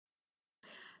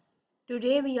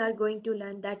Today we are going to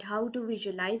learn that how to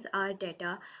visualize our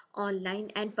data online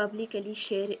and publicly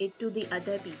share it to the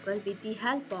other people with the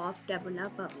help of Tableau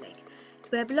Public.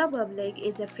 Tableau Public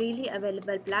is a freely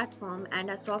available platform and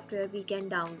a software we can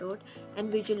download and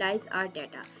visualize our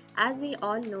data. As we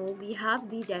all know, we have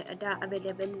the data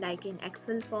available like in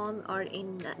Excel form or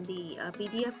in the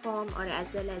PDF form or as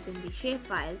well as in the shape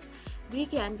files. We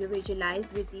can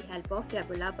visualize with the help of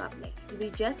Tableau Public. We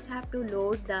just have to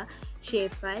load the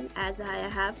shapefile as I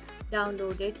have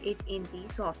downloaded it in the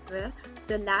software.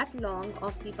 The lat long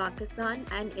of the Pakistan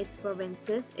and its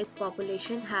provinces, its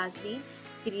population has been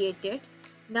created.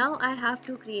 Now I have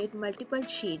to create multiple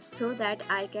sheets so that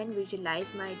I can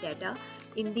visualize my data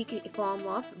in the form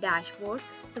of dashboard.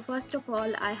 So first of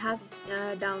all, I have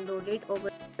downloaded over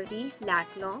the lat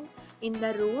long. In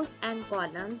the rows and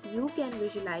columns, you can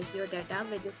visualize your data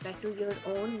with respect to your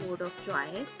own mode of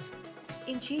choice.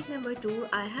 In sheet number 2,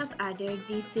 I have added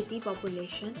the city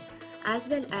population as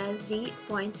well as the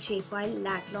point shapefile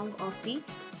lat long of the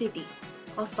cities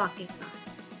of Pakistan.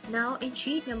 Now in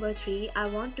sheet number 3, I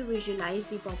want to visualize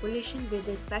the population with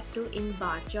respect to in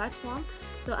bar chart form.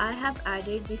 So I have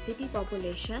added the city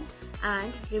population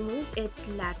and removed its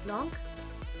lat long.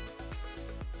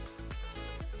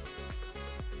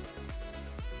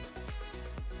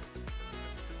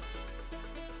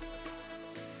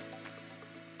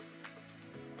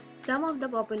 Some of the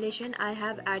population I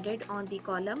have added on the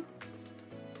column.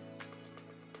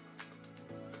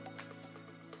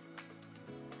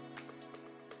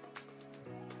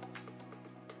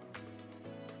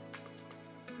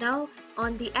 Now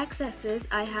on the x-axis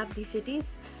I have the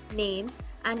cities names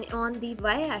and on the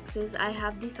y-axis I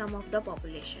have the sum of the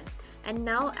population. And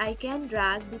now I can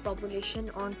drag the population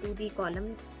onto the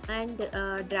column and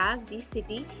drag the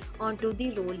city onto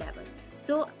the row level.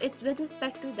 So with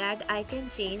respect to that, I can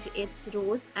change its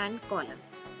rows and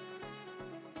columns.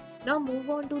 Now move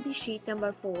on to the sheet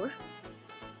number 4,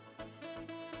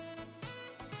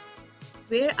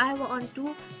 where I want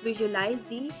to visualize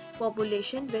the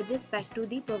population with respect to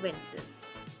the provinces.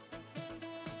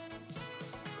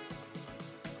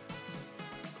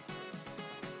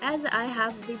 As I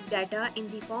have the data in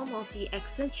the form of the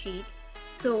Excel sheet,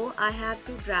 so I have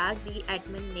to drag the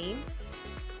admin name,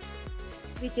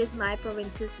 which is my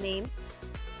province's name,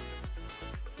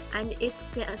 and it's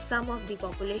sum of the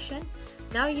population.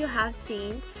 Now you have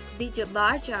seen the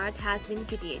bar chart has been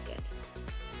created.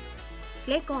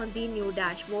 Click on the new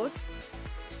dashboard.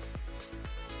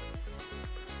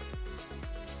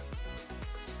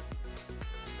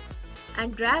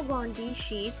 And drag on the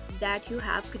sheets that you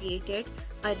have created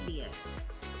earlier.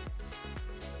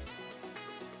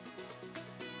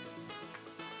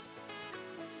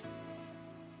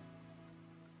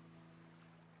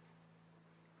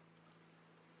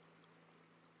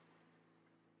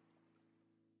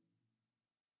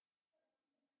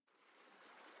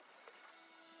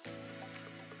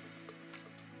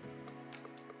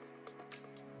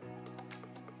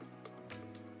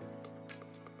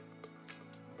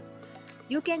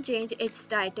 You can change its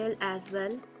title as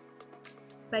well.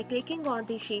 By clicking on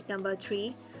the sheet number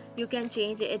 3, you can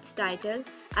change its title.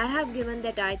 I have given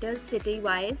the title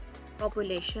city-wise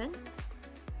population.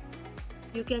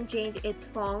 You can change its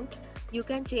font. You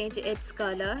can change its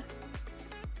color.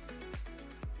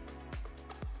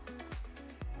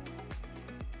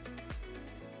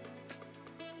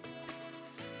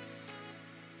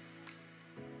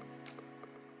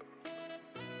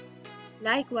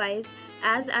 Likewise,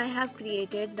 as I have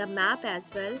created the map as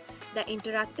well, the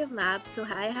interactive map, so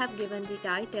I have given the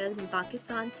title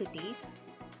Pakistan cities.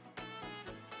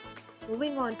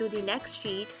 Moving on to the next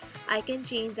sheet, I can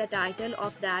change the title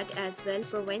of that as well,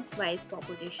 province-wise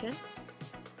population.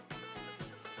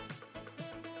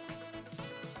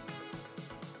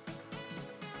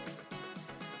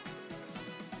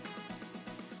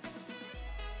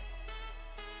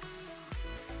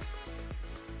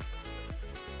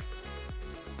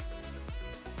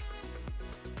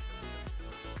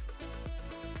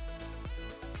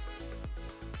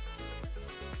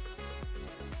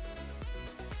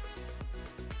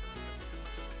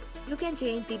 You can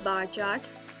change the bar chart,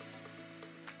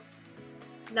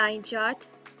 line chart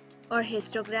or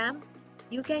histogram.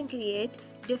 You can create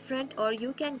different or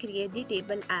you can create the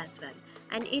table as well.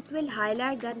 And it will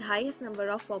highlight the highest number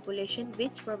of population,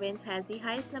 which province has the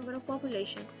highest number of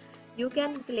population. You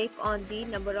can click on the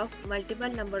multiple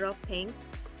number of things.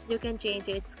 You can change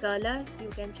its colors, you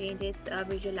can change its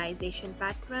visualization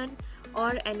pattern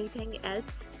or anything else,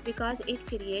 because it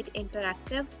creates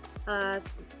interactive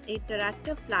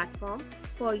platform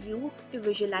for you to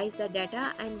visualize the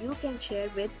data and you can share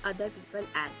with other people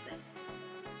as well.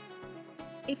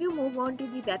 If you move on to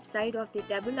the website of the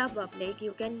Tableau Public,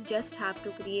 you can just have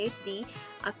to create the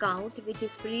account which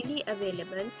is freely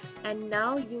available, and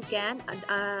now you can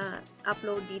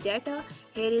upload the data.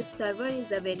 Here is server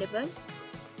is available.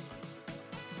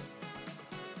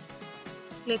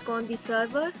 Click on the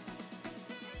server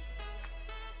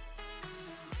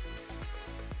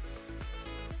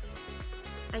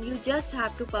and you just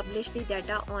have to publish the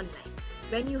data online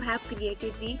when you have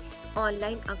created the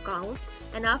online account,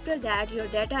 and after that your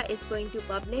data is going to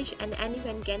publish and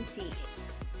anyone can see it.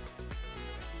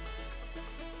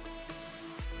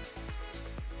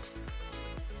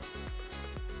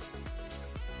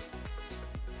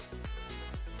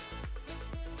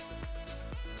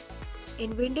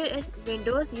 In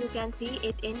Windows you can see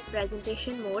it in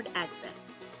presentation mode as well.